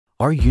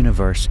Our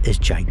universe is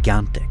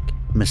gigantic,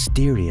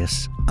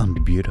 mysterious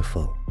and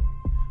beautiful,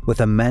 with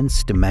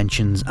immense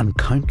dimensions and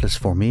countless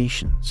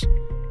formations,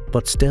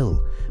 but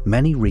still,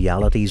 many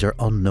realities are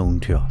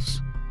unknown to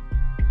us.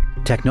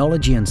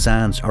 Technology and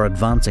science are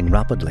advancing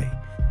rapidly,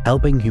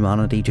 helping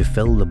humanity to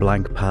fill the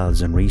blank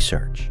paths in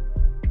research.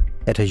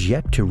 It has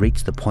yet to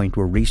reach the point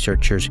where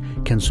researchers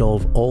can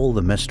solve all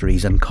the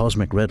mysteries and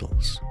cosmic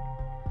riddles.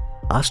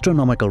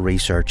 Astronomical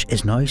research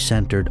is now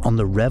centred on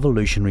the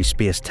revolutionary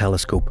space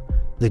telescope,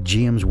 the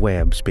James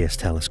Webb Space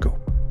Telescope.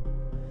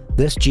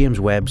 This James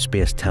Webb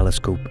Space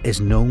Telescope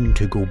is known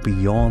to go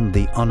beyond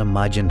the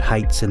unimagined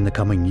heights in the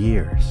coming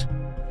years.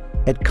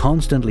 It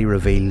constantly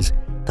reveals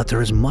that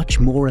there is much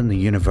more in the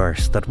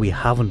universe that we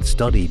haven't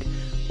studied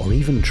or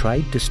even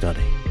tried to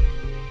study.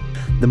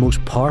 The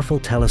most powerful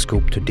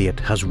telescope to date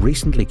has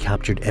recently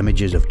captured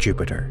images of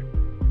Jupiter.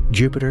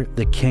 Jupiter,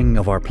 the king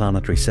of our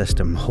planetary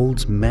system,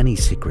 holds many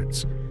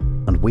secrets,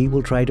 and we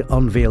will try to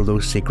unveil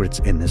those secrets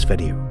in this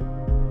video.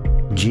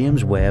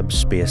 James Webb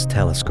Space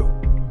Telescope.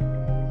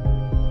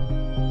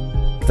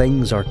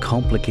 Things are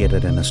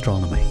complicated in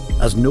astronomy,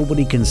 as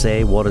nobody can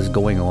say what is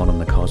going on in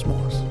the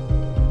cosmos.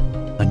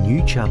 A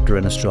new chapter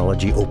in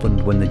astrology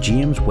opened when the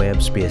James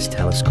Webb Space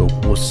Telescope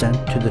was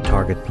sent to the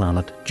target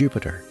planet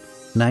Jupiter,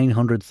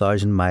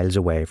 900,000 miles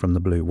away from the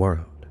blue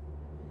world.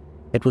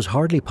 It was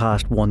hardly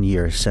past 1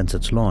 year since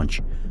its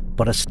launch,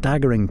 but a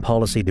staggering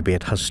policy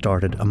debate has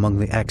started among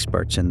the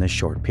experts in this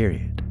short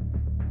period.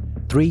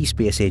 3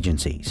 space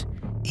agencies,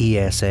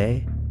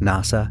 ESA,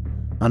 NASA,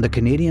 and the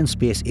Canadian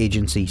space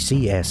agency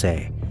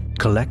CSA,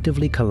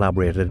 collectively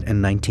collaborated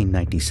in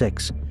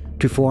 1996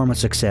 to form a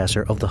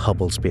successor of the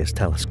Hubble Space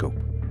Telescope.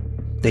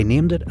 They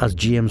named it as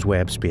James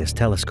Webb Space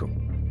Telescope.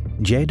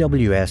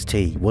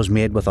 JWST was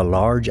made with a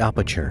large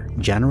aperture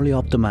generally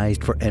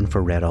optimised for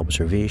infrared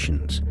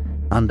observations,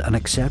 and an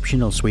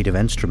exceptional suite of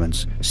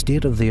instruments,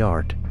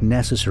 state-of-the-art,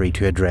 necessary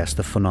to address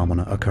the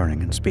phenomena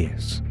occurring in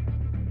space.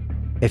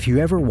 If you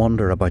ever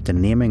wonder about the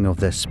naming of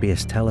this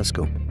space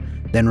telescope,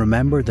 then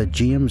remember that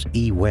James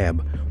E.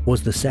 Webb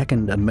was the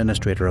second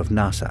administrator of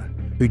NASA,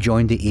 who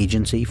joined the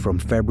agency from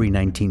February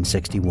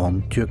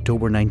 1961 to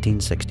October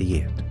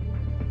 1968.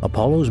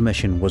 Apollo's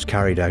mission was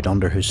carried out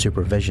under his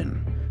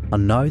supervision,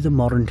 and now the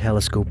modern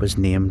telescope is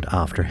named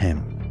after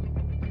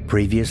him.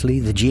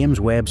 Previously, the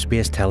James Webb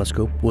Space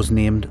Telescope was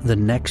named the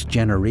Next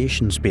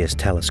Generation Space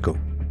Telescope.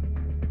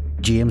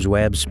 James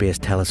Webb Space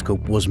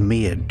Telescope was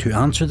made to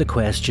answer the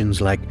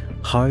questions like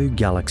how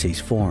galaxies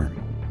form,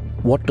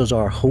 what does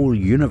our whole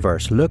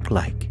universe look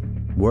like,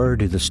 where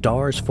do the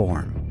stars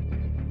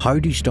form, how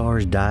do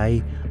stars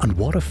die, and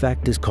what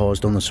effect is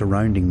caused on the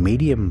surrounding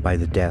medium by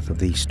the death of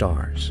these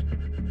stars.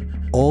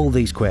 All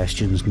these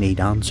questions need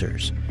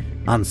answers,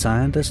 and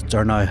scientists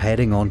are now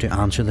heading on to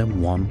answer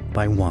them one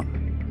by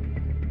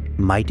one.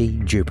 Mighty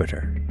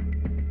Jupiter.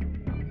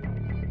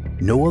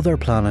 No other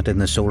planet in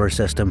the solar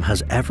system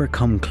has ever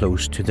come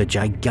close to the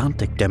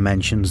gigantic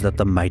dimensions that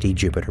the mighty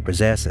Jupiter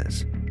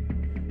possesses.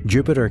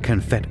 Jupiter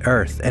can fit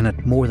Earth in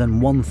it more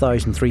than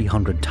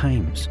 1,300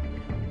 times,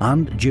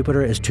 and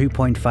Jupiter is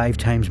 2.5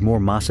 times more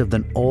massive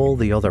than all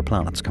the other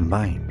planets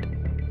combined.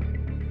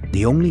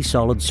 The only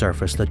solid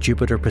surface that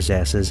Jupiter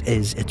possesses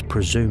is its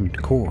presumed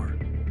core.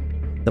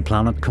 The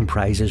planet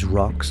comprises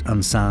rocks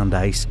and sand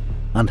ice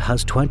and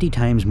has 20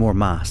 times more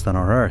mass than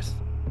our Earth.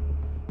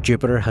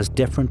 Jupiter has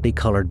differently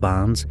coloured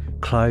bands,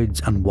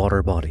 clouds and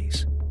water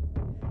bodies.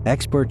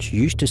 Experts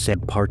used to say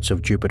parts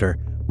of Jupiter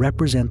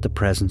represent the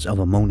presence of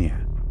ammonia,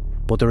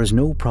 but there is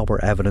no proper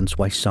evidence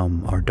why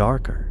some are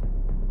darker.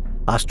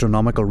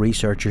 Astronomical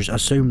researchers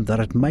assume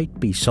that it might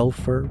be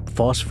sulphur,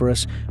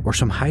 phosphorus or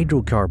some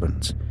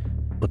hydrocarbons,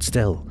 but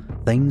still,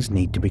 things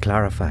need to be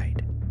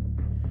clarified.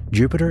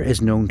 Jupiter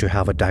is known to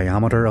have a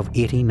diameter of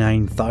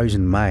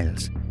 89,000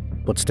 miles,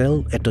 but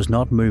still it does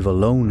not move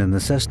alone in the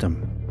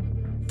system.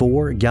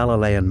 4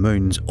 Galilean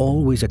moons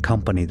always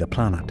accompany the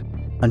planet,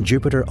 and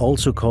Jupiter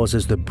also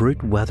causes the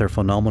brute weather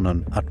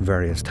phenomenon at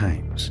various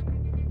times.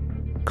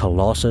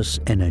 Colossus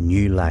in a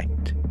new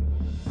light.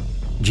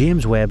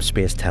 James Webb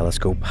Space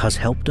Telescope has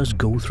helped us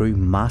go through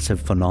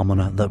massive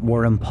phenomena that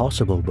were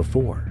impossible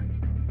before.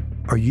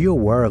 Are you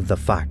aware of the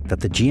fact that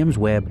the James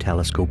Webb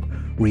Telescope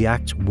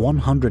reacts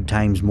 100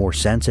 times more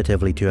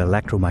sensitively to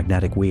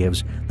electromagnetic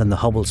waves than the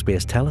Hubble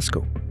Space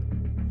Telescope?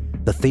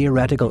 The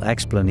theoretical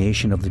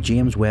explanation of the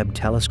James Webb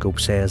Telescope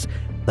says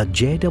that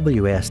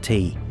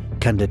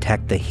JWST can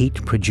detect the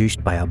heat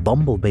produced by a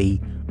bumblebee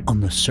on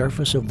the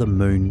surface of the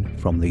Moon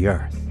from the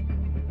Earth.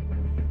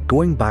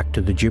 Going back to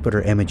the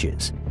Jupiter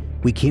images,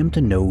 we came to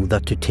know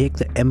that to take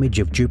the image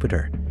of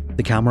Jupiter,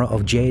 the camera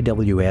of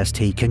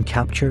JWST can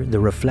capture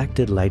the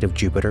reflected light of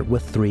Jupiter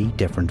with 3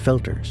 different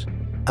filters.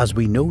 As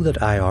we know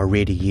that IR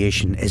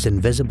radiation is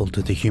invisible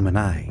to the human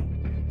eye,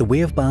 the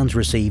wavebands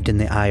received in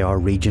the IR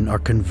region are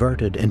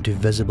converted into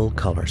visible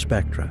colour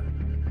spectra.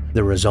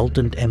 The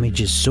resultant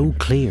image is so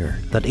clear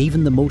that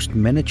even the most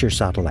miniature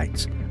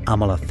satellites,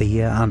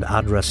 Amalthea and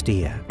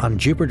Adrastea, and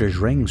Jupiter's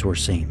rings were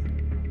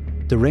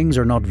seen. The rings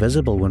are not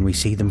visible when we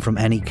see them from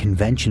any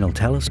conventional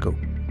telescope,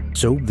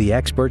 So the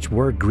experts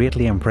were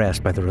greatly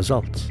impressed by the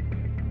results.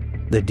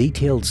 The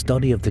detailed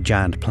study of the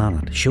giant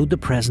planet showed the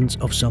presence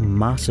of some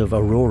massive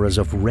auroras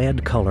of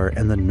red colour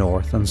in the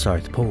north and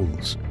south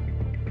poles.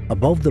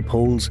 Above the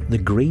poles, the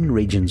green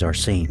regions are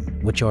seen,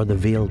 which are the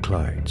veil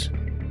clouds.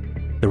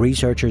 The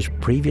researchers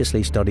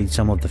previously studied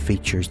some of the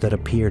features that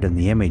appeared in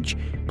the image,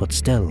 but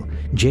still,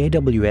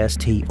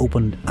 JWST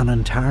opened an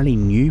entirely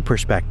new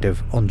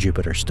perspective on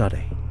Jupiter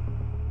study.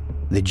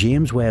 The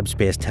James Webb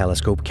Space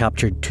Telescope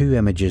captured 2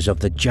 images of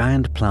the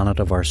giant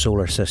planet of our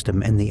solar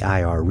system in the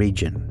IR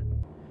region.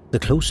 The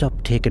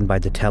close-up taken by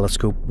the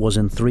telescope was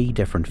in 3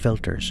 different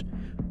filters,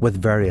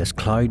 with various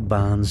cloud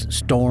bands,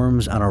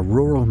 storms and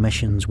auroral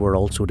missions were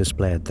also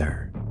displayed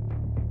there.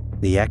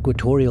 The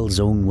equatorial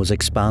zone was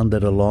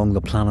expanded along the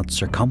planet's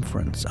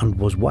circumference and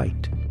was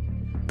white.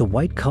 The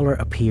white colour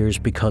appears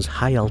because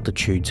high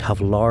altitudes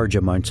have large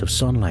amounts of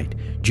sunlight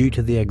due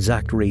to the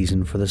exact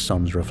reason for the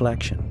sun's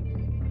reflection.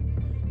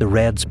 The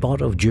red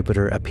spot of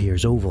Jupiter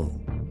appears oval.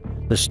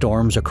 The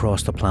storms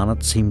across the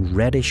planet seem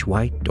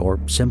reddish-white or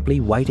simply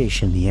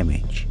whitish in the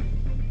image.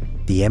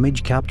 The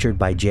image captured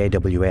by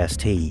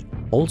JWST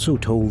also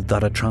told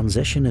that a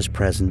transition is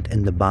present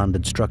in the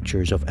banded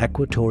structures of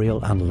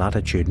equatorial and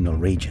latitudinal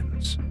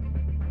regions.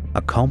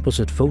 A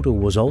composite photo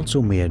was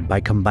also made by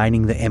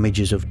combining the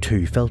images of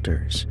 2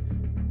 filters.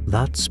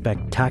 That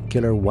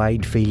spectacular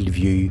wide-field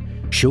view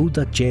showed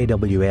that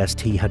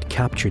JWST had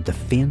captured the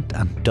faint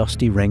and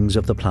dusty rings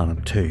of the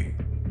planet too.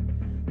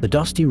 The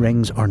dusty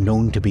rings are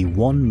known to be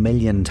 1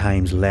 million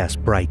times less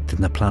bright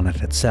than the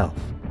planet itself.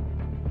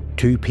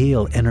 2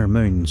 pale inner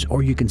moons,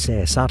 or you can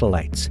say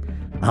satellites,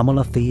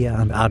 Amalthea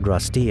and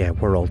Adrastea,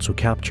 were also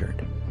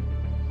captured.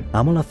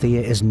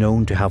 Amalthea is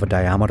known to have a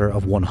diameter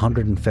of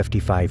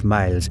 155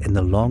 miles in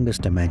the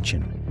longest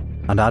dimension,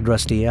 and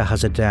Adrastea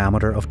has a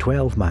diameter of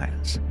 12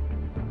 miles.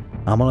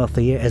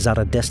 Amalthea is at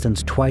a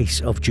distance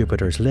twice of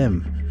Jupiter's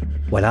limb,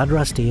 while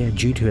Adrastea,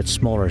 due to its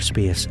smaller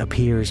space,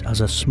 appears as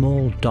a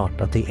small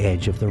dot at the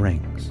edge of the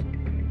rings.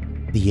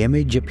 The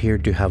image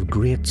appeared to have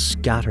great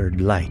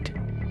scattered light.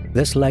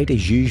 This light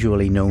is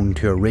usually known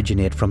to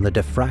originate from the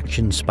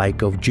diffraction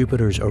spike of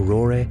Jupiter's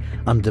aurorae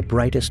and the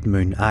brightest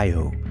moon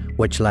Io,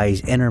 which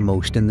lies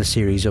innermost in the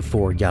series of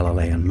 4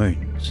 Galilean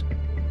moons.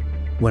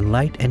 When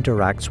light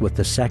interacts with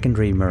the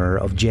secondary mirror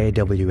of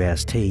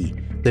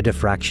JWST, the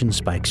diffraction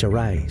spikes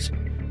arise,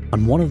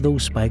 and one of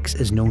those spikes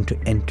is known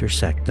to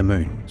intersect the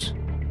moons.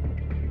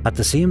 At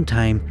the same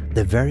time,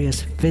 the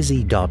various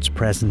fizzy dots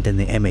present in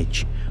the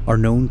image are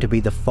known to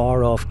be the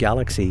far-off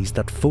galaxies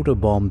that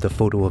photobombed the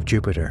photo of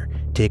Jupiter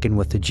taken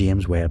with the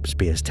James Webb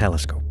Space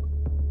Telescope.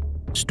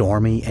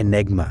 Stormy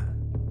enigma.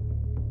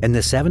 In the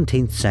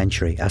 17th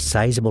century, a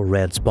sizable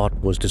red spot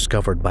was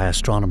discovered by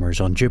astronomers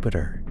on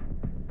Jupiter.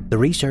 The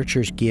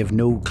researchers gave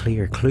no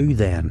clear clue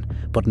then,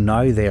 but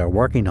now they are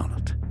working on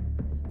it.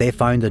 They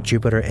found that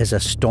Jupiter is a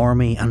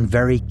stormy and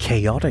very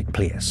chaotic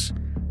place.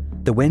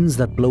 The winds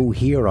that blow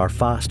here are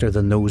faster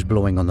than those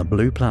blowing on the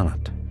blue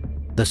planet.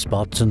 The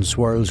spots and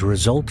swirls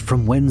result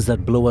from winds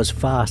that blow as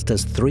fast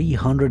as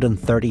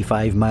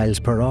 335 miles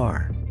per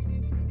hour.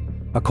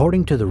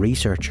 According to the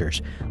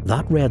researchers,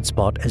 that red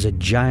spot is a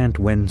giant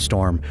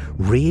windstorm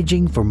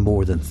raging for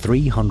more than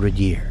 300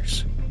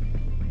 years.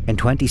 In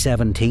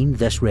 2017,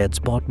 this red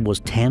spot was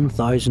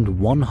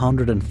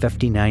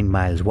 10,159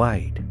 miles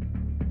wide.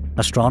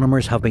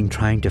 Astronomers have been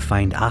trying to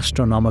find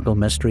astronomical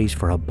mysteries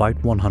for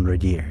about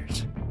 100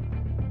 years.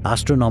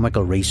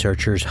 Astronomical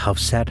researchers have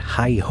set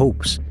high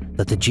hopes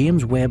that the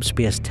James Webb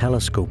Space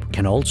Telescope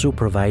can also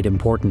provide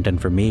important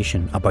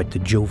information about the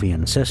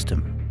Jovian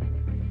system.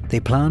 They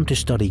plan to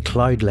study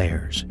cloud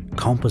layers,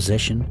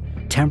 composition,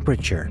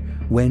 temperature,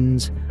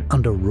 winds,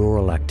 and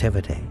auroral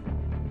activity.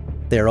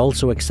 They are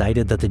also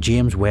excited that the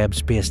James Webb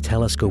Space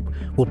Telescope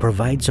will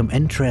provide some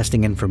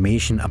interesting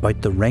information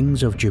about the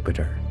rings of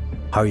Jupiter,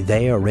 how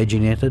they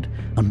originated,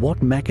 and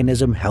what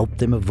mechanism helped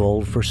them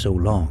evolve for so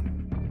long.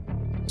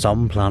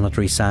 Some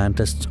planetary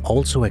scientists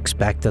also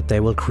expect that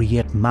they will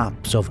create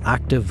maps of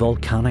active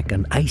volcanic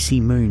and icy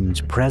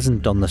moons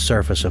present on the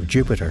surface of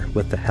Jupiter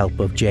with the help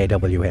of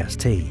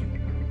JWST.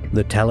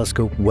 The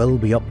telescope will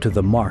be up to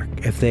the mark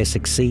if they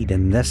succeed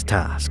in this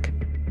task.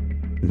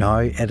 Now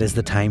it is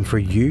the time for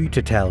you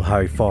to tell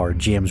how far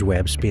James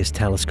Webb Space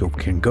Telescope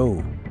can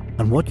go,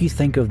 and what you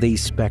think of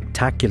these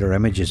spectacular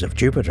images of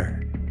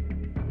Jupiter.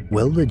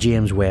 Will the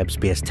James Webb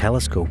Space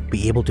Telescope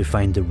be able to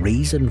find the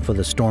reason for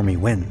the stormy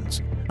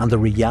winds and the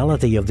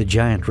reality of the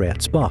giant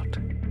red spot?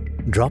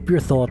 Drop your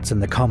thoughts in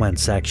the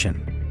comments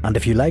section, and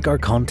if you like our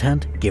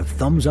content, give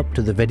thumbs up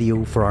to the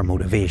video for our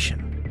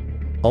motivation.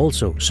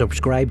 Also,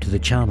 subscribe to the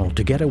channel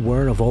to get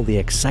aware of all the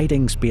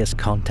exciting space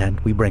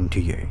content we bring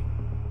to you.